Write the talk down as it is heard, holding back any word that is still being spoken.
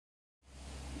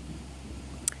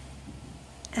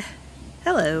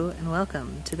Hello and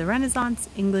welcome to the Renaissance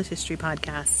English History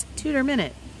Podcast's Tudor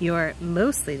Minute, your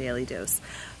mostly daily dose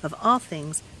of all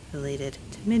things related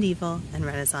to medieval and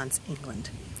Renaissance England.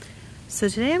 So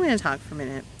today I'm going to talk for a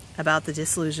minute about the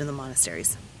dissolution of the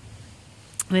monasteries.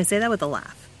 And I say that with a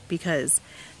laugh because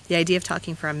the idea of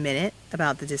talking for a minute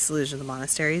about the dissolution of the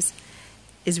monasteries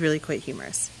is really quite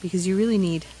humorous because you really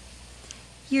need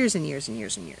years and years and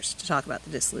years and years to talk about the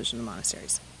dissolution of the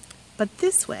monasteries. But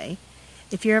this way,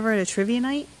 if you're ever at a trivia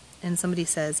night and somebody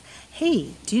says,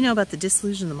 hey, do you know about the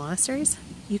dissolution of the monasteries?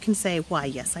 You can say, why,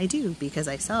 yes, I do, because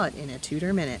I saw it in a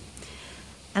Tudor Minute.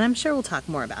 And I'm sure we'll talk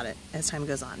more about it as time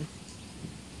goes on.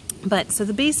 But so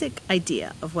the basic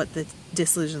idea of what the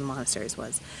dissolution of the monasteries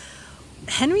was,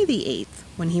 Henry VIII,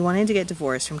 when he wanted to get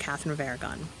divorced from Catherine of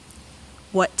Aragon,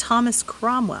 what Thomas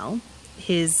Cromwell,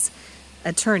 his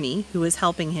attorney who was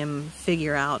helping him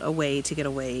figure out a way to get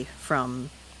away from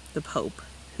the Pope,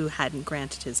 who hadn't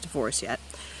granted his divorce yet.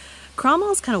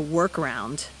 Cromwell's kind of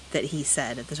workaround that he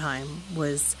said at the time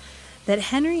was that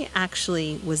Henry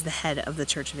actually was the head of the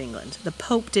Church of England. The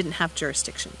Pope didn't have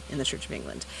jurisdiction in the Church of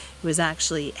England. It was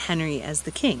actually Henry as the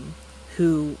king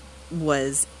who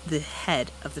was the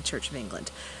head of the Church of England.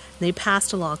 They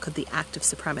passed a law called the Act of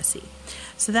Supremacy.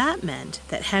 So that meant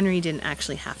that Henry didn't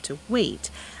actually have to wait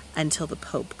until the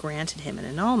Pope granted him an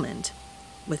annulment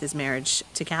with his marriage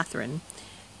to Catherine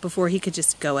before he could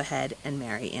just go ahead and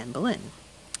marry Anne Boleyn.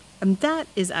 And that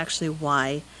is actually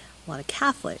why a lot of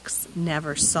Catholics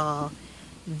never saw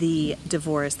the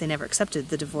divorce, they never accepted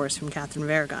the divorce from Catherine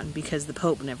of Aragon because the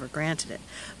Pope never granted it.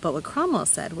 But what Cromwell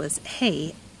said was,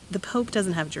 hey, the Pope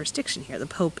doesn't have jurisdiction here. The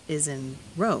Pope is in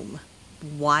Rome.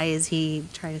 Why is he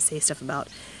trying to say stuff about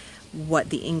what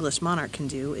the English monarch can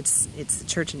do? It's the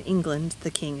Church in England.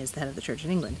 The king is the head of the Church in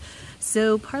England.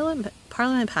 So Parliament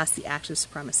passed the Act of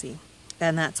Supremacy.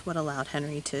 And that's what allowed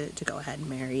Henry to go ahead and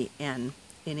marry Anne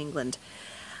in England.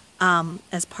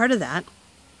 As part of that,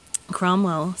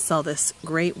 Cromwell saw this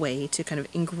great way to kind of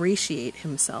ingratiate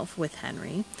himself with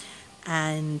Henry.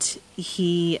 And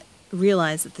he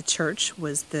realized that the church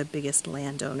was the biggest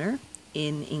landowner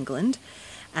in England.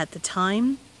 At the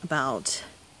time,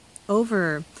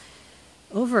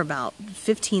 over about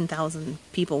 15,000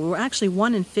 people, were actually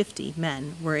 1 in 50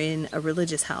 men were in a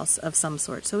religious house of some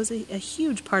sort. So it was a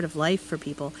huge part of life for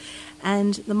people.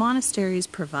 And the monasteries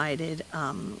provided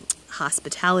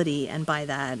hospitality, and by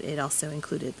that it also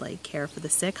included like care for the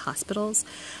sick, hospitals,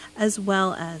 as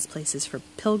well as places for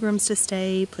pilgrims to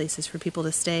stay, places for people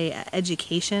to stay,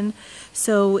 education.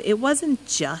 So it wasn't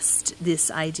just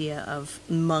this idea of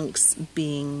monks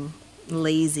being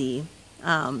lazy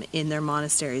in their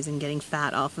monasteries and getting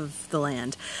fat off of the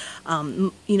land.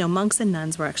 Monks and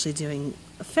nuns were actually doing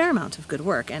a fair amount of good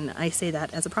work, and I say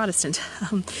that as a Protestant.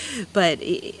 But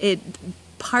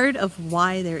part of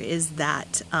why there is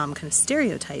that kind of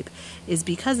stereotype is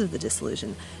because of the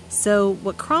dissolution. So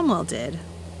what Cromwell did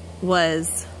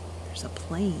was, there's a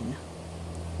plane.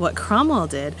 What Cromwell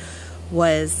did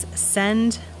was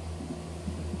send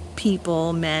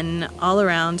people, men all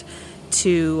around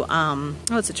to,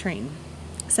 it's a train.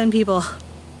 Send people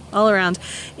all around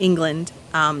England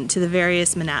to the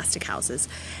various monastic houses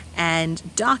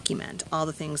and document all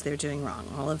the things they're doing wrong,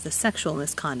 all of the sexual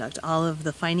misconduct, all of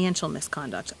the financial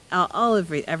misconduct,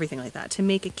 everything like that, to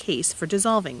make a case for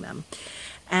dissolving them.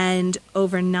 And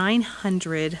over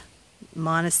 900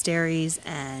 monasteries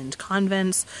and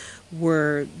convents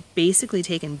were basically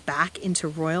taken back into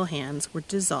royal hands, were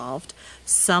dissolved.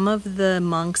 Some of the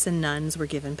monks and nuns were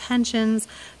given pensions.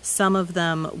 Some of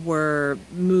them were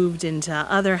moved into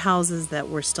other houses that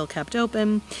were still kept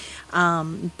open.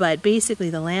 But basically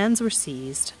the lands were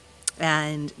seized,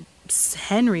 and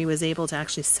Henry was able to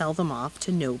actually sell them off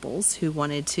to nobles who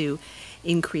wanted to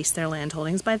increase their land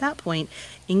holdings. By that point,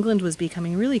 England was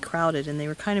becoming really crowded, and they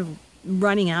were kind of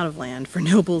running out of land for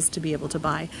nobles to be able to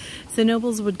buy. So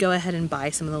nobles would go ahead and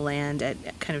buy some of the land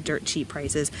at kind of dirt cheap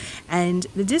prices. And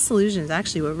the dissolution is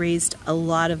actually what raised a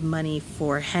lot of money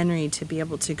for Henry to be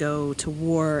able to go to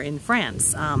war in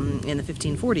France in the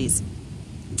 1540s.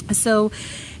 So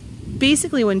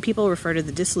basically when people refer to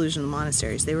the dissolution of the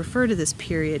monasteries, they refer to this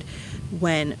period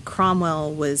when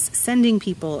Cromwell was sending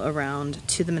people around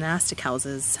to the monastic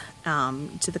houses,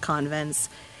 to the convents,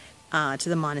 to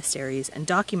the monasteries, and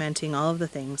documenting all of the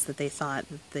things that they thought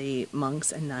that the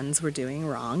monks and nuns were doing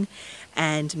wrong,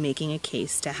 and making a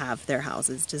case to have their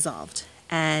houses dissolved.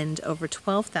 And over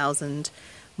 12,000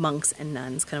 monks and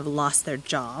nuns kind of lost their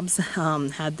jobs,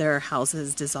 had their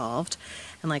houses dissolved.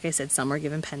 And like I said, some were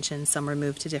given pensions, some were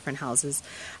moved to different houses.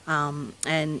 And,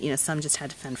 some just had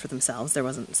to fend for themselves. There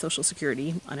wasn't Social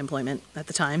Security, unemployment at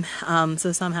the time.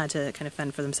 So some had to kind of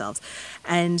fend for themselves.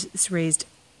 And this raised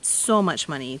so much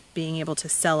money, being able to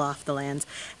sell off the lands.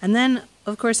 And then,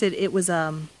 of course, it was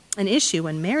an issue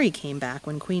when Mary came back,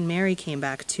 when Queen Mary came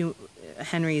back to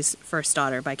Henry's first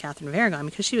daughter by Catherine of Aragon,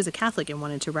 because she was a Catholic and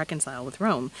wanted to reconcile with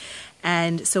Rome.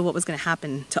 And so what was going to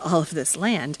happen to all of this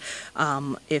land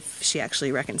if she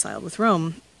actually reconciled with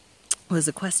Rome was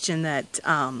a question that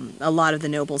a lot of the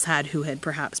nobles had who had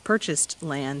perhaps purchased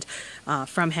land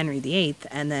from Henry VIII,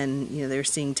 and then they were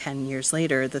seeing 10 years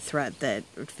later the threat that,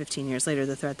 or 15 years later,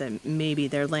 the threat that maybe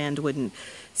their land wouldn't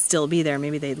still be there.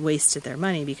 Maybe they'd wasted their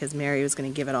money because Mary was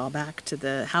going to give it all back to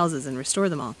the houses and restore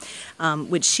them all,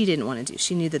 which she didn't want to do.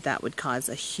 She knew that that would cause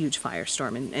a huge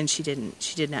firestorm, and she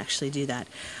didn't actually do that.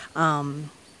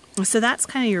 So that's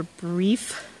kind of your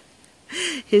brief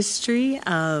history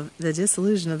of the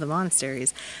dissolution of the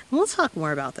monasteries. And we'll talk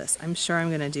more about this. I'm sure I'm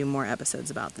going to do more episodes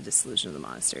about the dissolution of the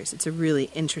monasteries. It's a really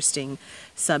interesting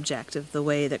subject of the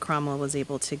way that Cromwell was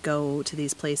able to go to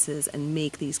these places and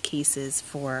make these cases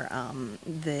for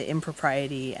the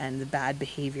impropriety and the bad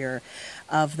behavior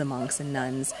of the monks and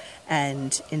nuns,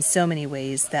 and in so many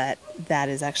ways that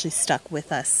is actually stuck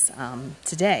with us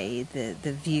today,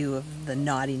 the view of the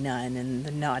naughty nun and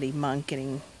the naughty monk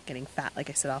getting fat, like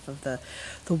I said, off of the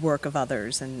work of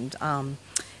others, and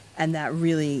that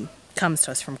really comes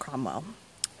to us from Cromwell.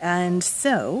 And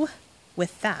so,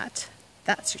 with that,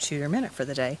 that's your Tudor Minute for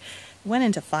the day. It went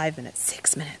into 5 minutes,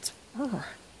 6 minutes.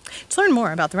 To learn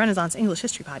more about the Renaissance English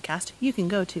History Podcast, you can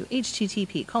go to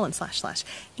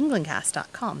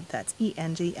http://englandcast.com. That's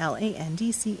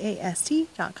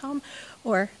ENGLANDCAST.com,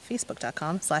 or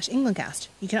facebook.com/englandcast.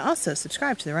 You can also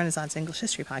subscribe to the Renaissance English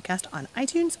History Podcast on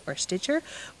iTunes or Stitcher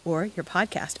or your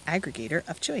podcast aggregator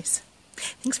of choice.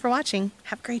 Thanks for watching.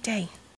 Have a great day.